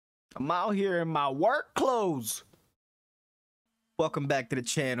I'm out here in my work clothes. Welcome back to the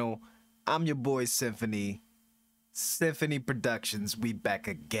channel. I'm your boy Symphony. Symphony Productions, we back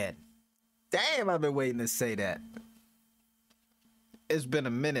again. Damn, I've been waiting to say that. It's been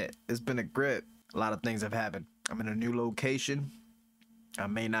a minute. It's been a grip. A lot of things have happened. I'm in a new location. I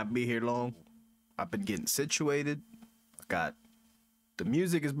may not be here long. I've been getting situated. The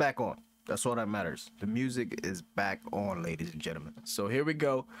music is back on. That's all that matters. The music is back on, ladies and gentlemen. So here we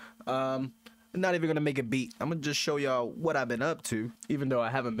go. I'm not even gonna make a beat. I'm gonna just show y'all what I've been up to. Even though I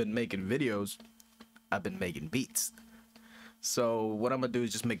haven't been making videos, I've been making beats. So what I'm gonna do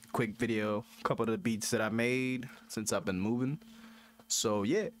is just make a quick video, a couple of the beats that I made since I've been moving. So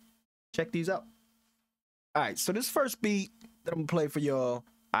yeah, check these out. All right, so this first beat that I'm gonna play for y'all,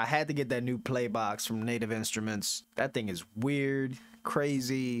 I had to get that new play box from Native Instruments. That thing is weird,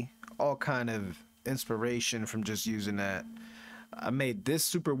 crazy, all kind of inspiration from just using that. I made this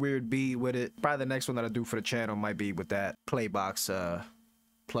super weird beat with it. Probably the next one that I do for the channel might be with that play box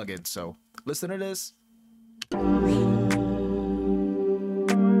plugin. So listen to this.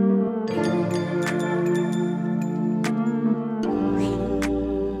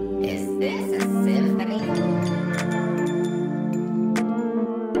 Is this a symphony?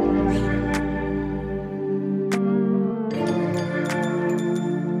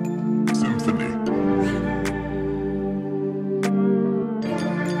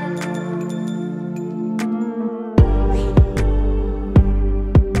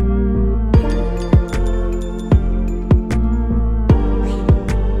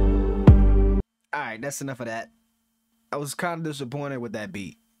 Alright, that's enough of that. I was kind of disappointed with that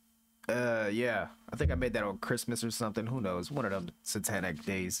beat. Yeah, I think I made that on Christmas or something. Who knows? One of them satanic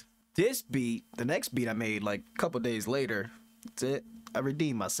days. This beat, the next beat I made like a couple days later, that's it. I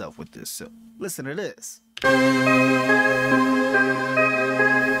redeemed myself with this. So listen to this. Is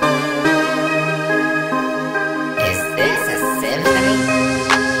this a symphony?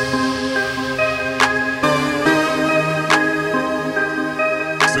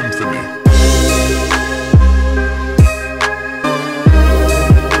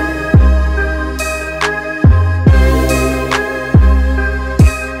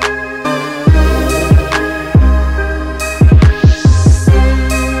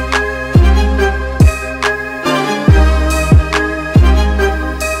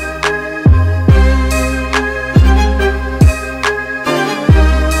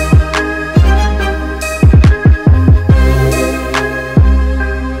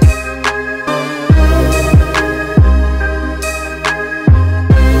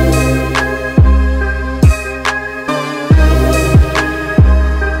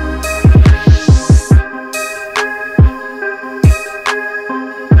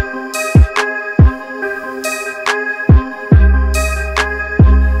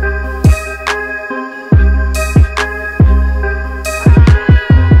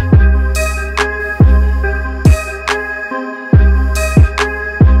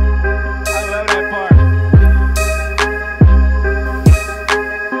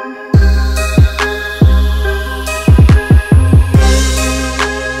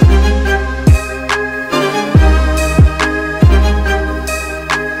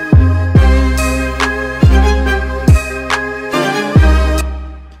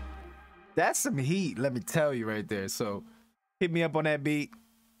 That's some heat, let me tell you right there. So hit me up on that beat.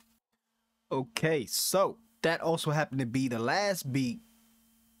 Okay, so that also happened to be the last beat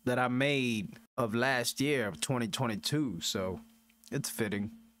that I made of last year of 2022. So it's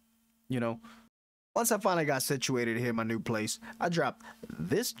fitting, you know. Once I finally got situated here in my new place, I dropped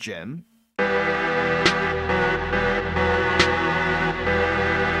this gem. Is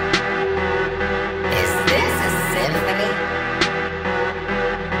this a symphony?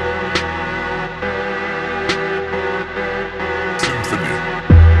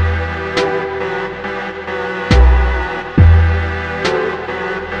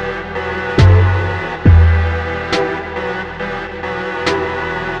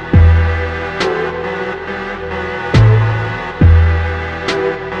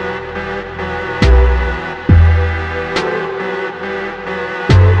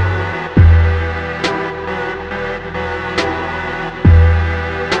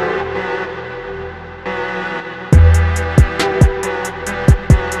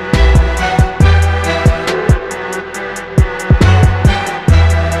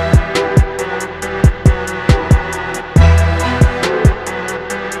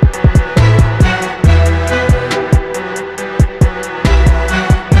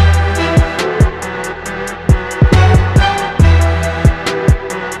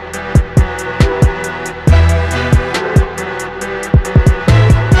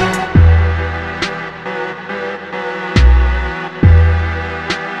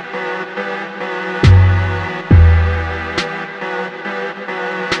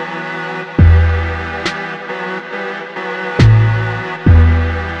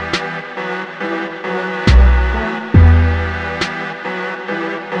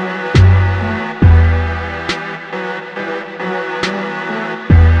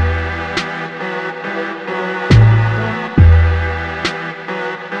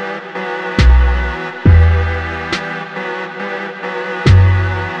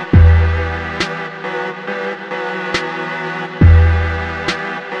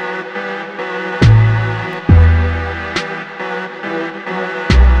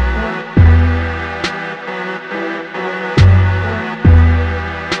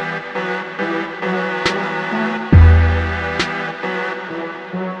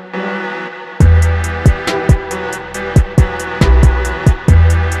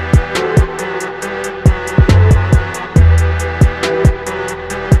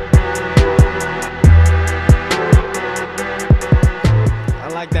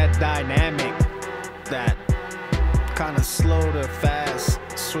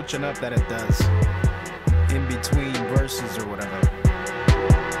 switching up that it does in between verses or whatever.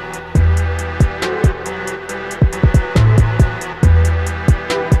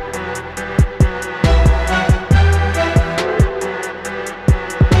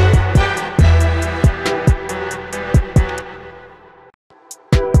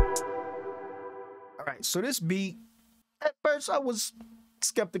 All right, so this beat, at first I was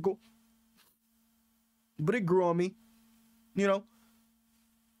skeptical, but it grew on me. You know,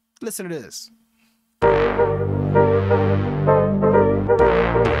 listen to this.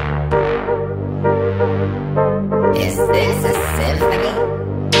 Is this a symphony?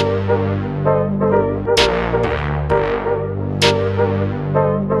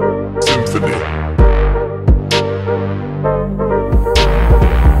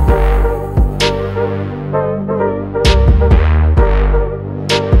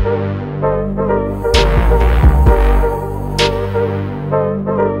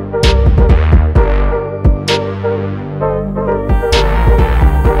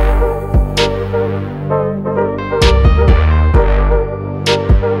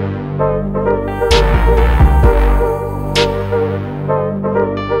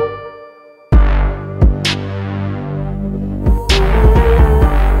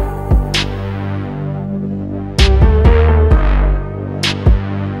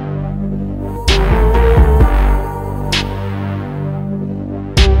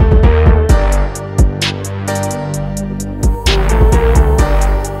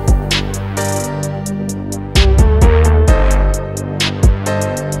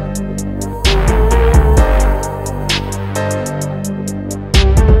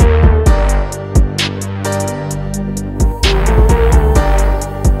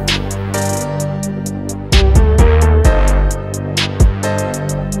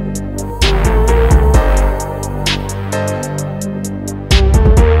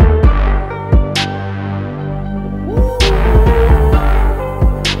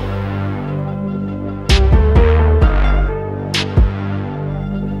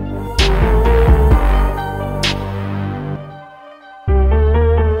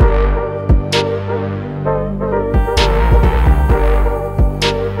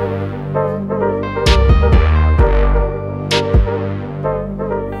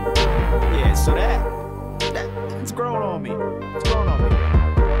 It's grown on me. It's grown on me.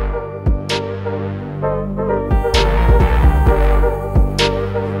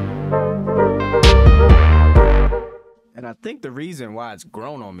 And I think the reason why it's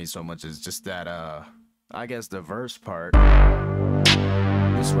grown on me so much is just that, I guess the verse part.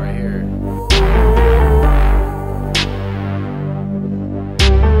 This right here.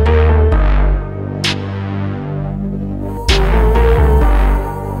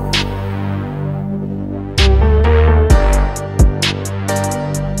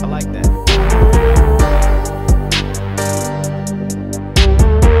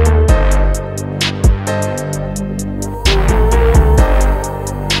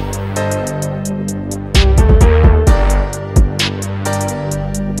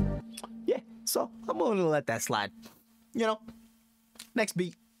 So I'm gonna let that slide. You know, next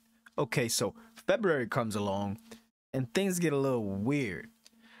beat. Okay, so February comes along and things get a little weird.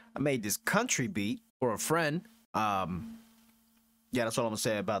 I made this country beat for a friend. Yeah, that's all I'm gonna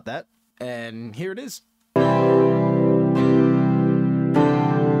say about that. And here it is.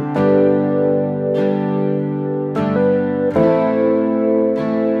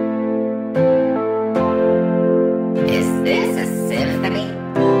 Is this a symphony?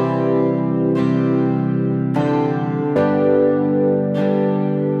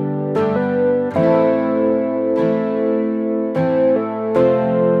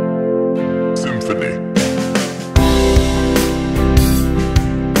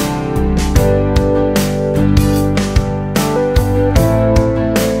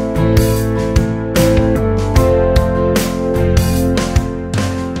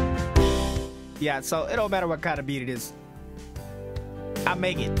 Yeah, so it don't matter what kind of beat it is. I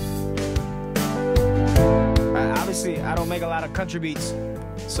make it. Obviously, I don't make a lot of country beats,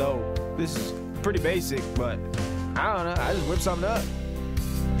 so this is pretty basic, but I don't know. I just whip something up.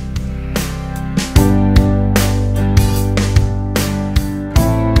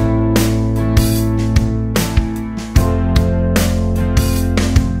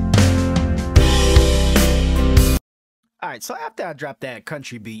 All right, so after I dropped that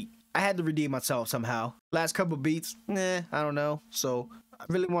country beat, I had to redeem myself somehow. Last couple beats, I don't know. So I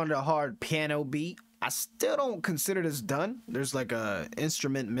really wanted a hard piano beat. I still don't consider this done. There's like a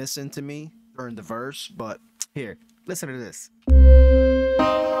instrument missing to me during the verse, but here, listen to this.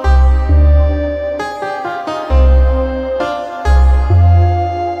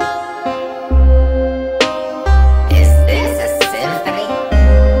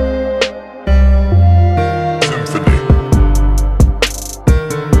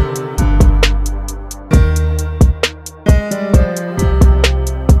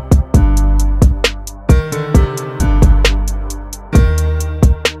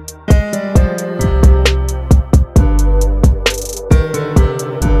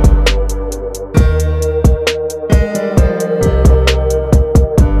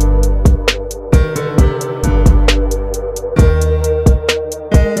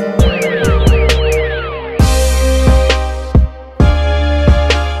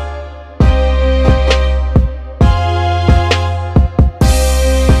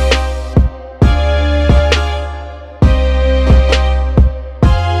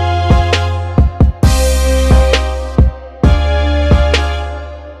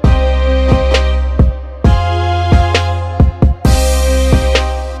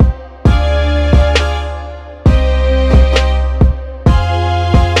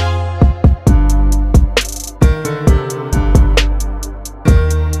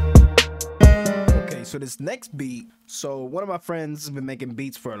 this next beat. So one of my friends has been making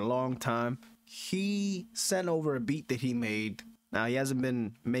beats for a long time. He sent over a beat that he made. Now, he hasn't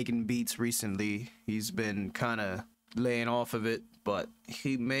been making beats recently. He's been kind of laying off of it, but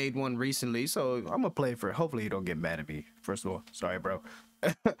he made one recently, so I'm gonna play for it. Hopefully he don't get mad at me. First of all, sorry, bro.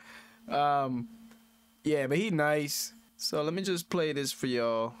 Yeah, but he nice. So let me just play this for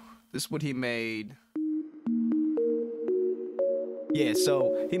y'all. This is what he made. Yeah,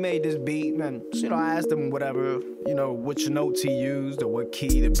 so he made this beat, and you know, I asked him whatever, you know, which notes he used or what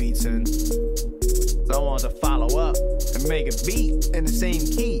key the beat's in. So I wanted to follow up and make a beat in the same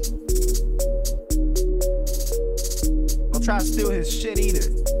key. Don't try to steal his shit either.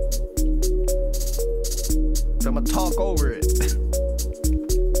 So I'm gonna talk over it. See,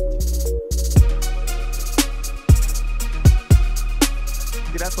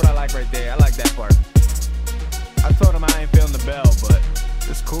 that's what I like right there. I like that part. I told him I ain't feeling the bell, but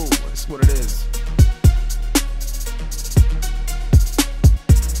it's cool. It's what it is.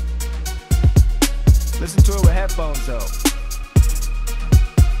 Listen to it with headphones though,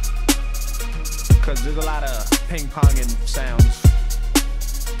 cause there's a lot of ping-ponging sounds.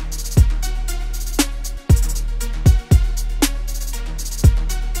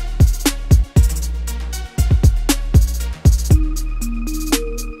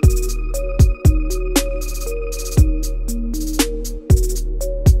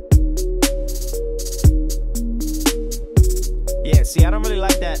 Yeah, see, I don't really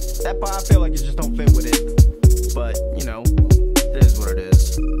like that part. I feel like it just don't fit with it. But, you know, it is what it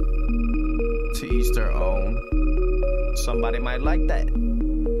is. To each their own. Somebody might like that.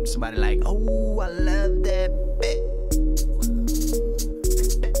 Somebody like, oh, I love that bit.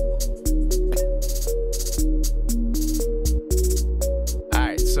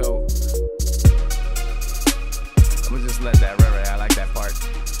 Alright, so I'm gonna just let that run right. I like that part.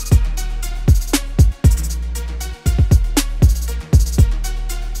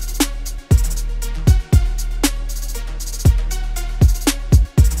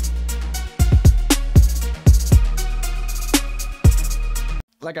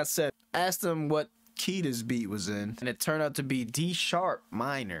 Like I said, asked him what key this beat was in, and it turned out to be D sharp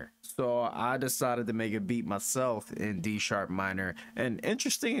minor. So I decided to make a beat myself in D sharp minor. And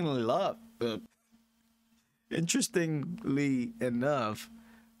interestingly enough,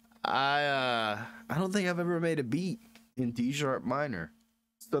 I don't think I've ever made a beat in D sharp minor.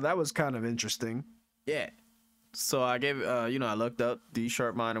 So that was kind of interesting. Yeah. So I gave you know, I looked up D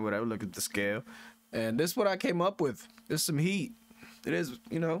sharp minor, whatever, looked at the scale, and this is what I came up with. There's some heat. It is,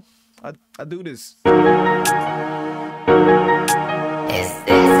 you know, I do this. Is this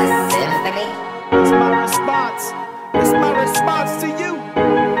a symphony? It's my response. It's my response to you.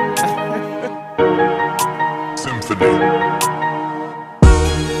 Symphony.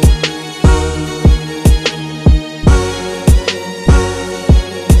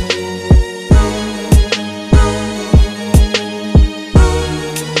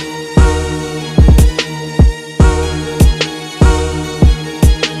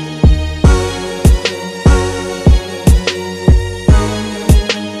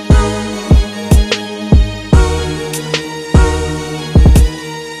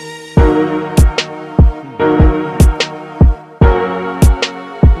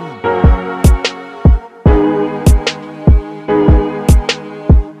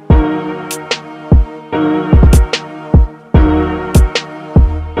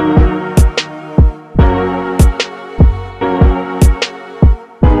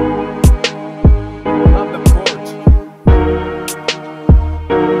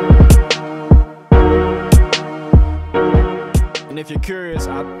 If you're curious,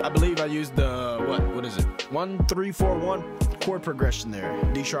 I believe I used the, what is it? 1-3-4-1 chord progression there.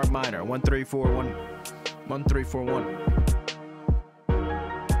 D sharp minor, 1-3-4-1, 1-3-4-1.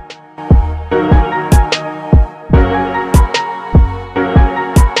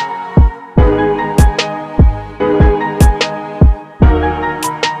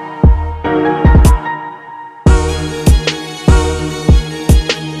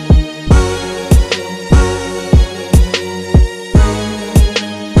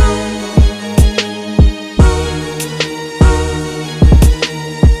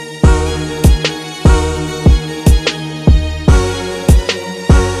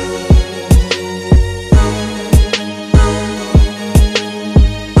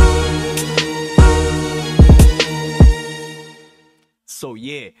 So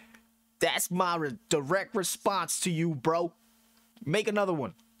yeah, that's my direct response to you, bro. Make another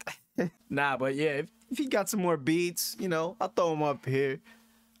one. Nah, but yeah, if he got some more beats, you know, I'll throw him up here.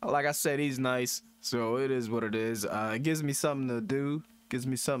 Like I said, he's nice, so it is what it is. It gives me something to do, gives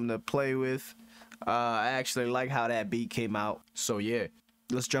me something to play with. I actually like how that beat came out. So yeah,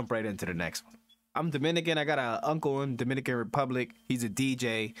 let's jump right into the next one. I'm Dominican. I got an uncle in Dominican Republic. He's a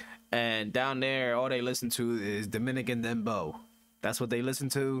DJ, and down there, all they listen to is Dominican Dembow. That's what they listen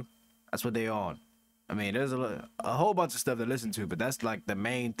to. That's what they on. I mean, there's a whole bunch of stuff to listen to, but that's like the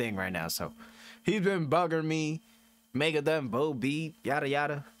main thing right now. So he's been bugging me, make a Dembow beat, yada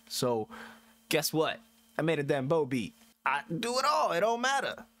yada. So guess what? I made a Dembow beat. I do it all. It don't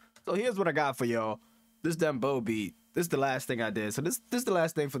matter. So here's what I got for y'all. This Dembow beat. This is the last thing I did. So this is the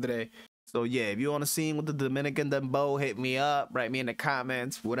last thing for today. So yeah, if you want to see with the Dominican Dembow, hit me up. Write me in the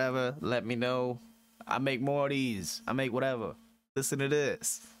comments. Whatever. Let me know. I make more of these. I make whatever. Listen to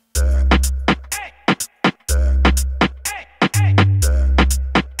this.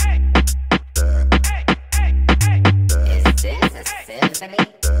 Is this a symphony?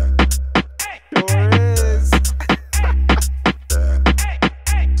 Sure is.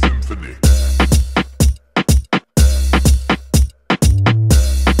 Symphony.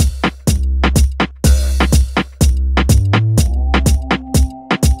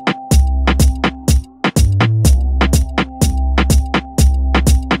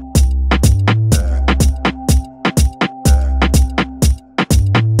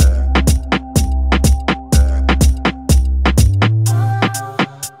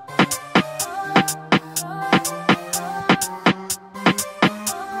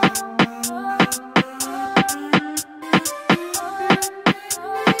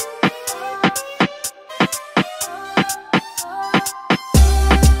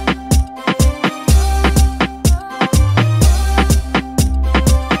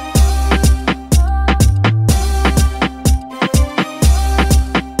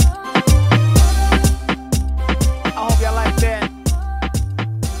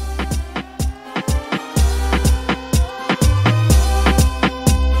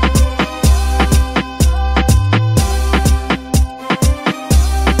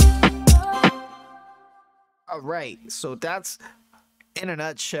 Right, so that's in a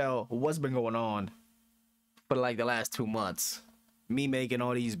nutshell what's been going on for like the last 2 months. Me making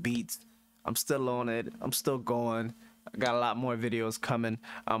all these beats. I'm still on it. I'm still going. I got a lot more videos coming.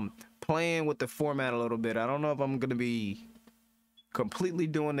 I'm playing with the format a little bit. I don't know if I'm gonna be completely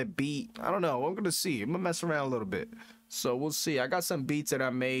doing the beat. I don't know. I'm gonna see. I'm gonna mess around a little bit. So we'll see. I got some beats that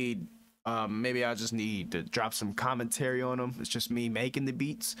I made. Maybe I just need to drop some commentary on them. It's just me making the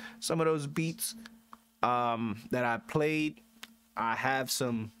beats. Some of those beats that I played, I have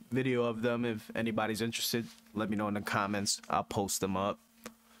some video of them. If anybody's interested, let me know in the comments. I'll post them up.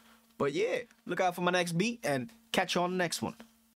 But yeah, look out for my next beat and catch you on the next one.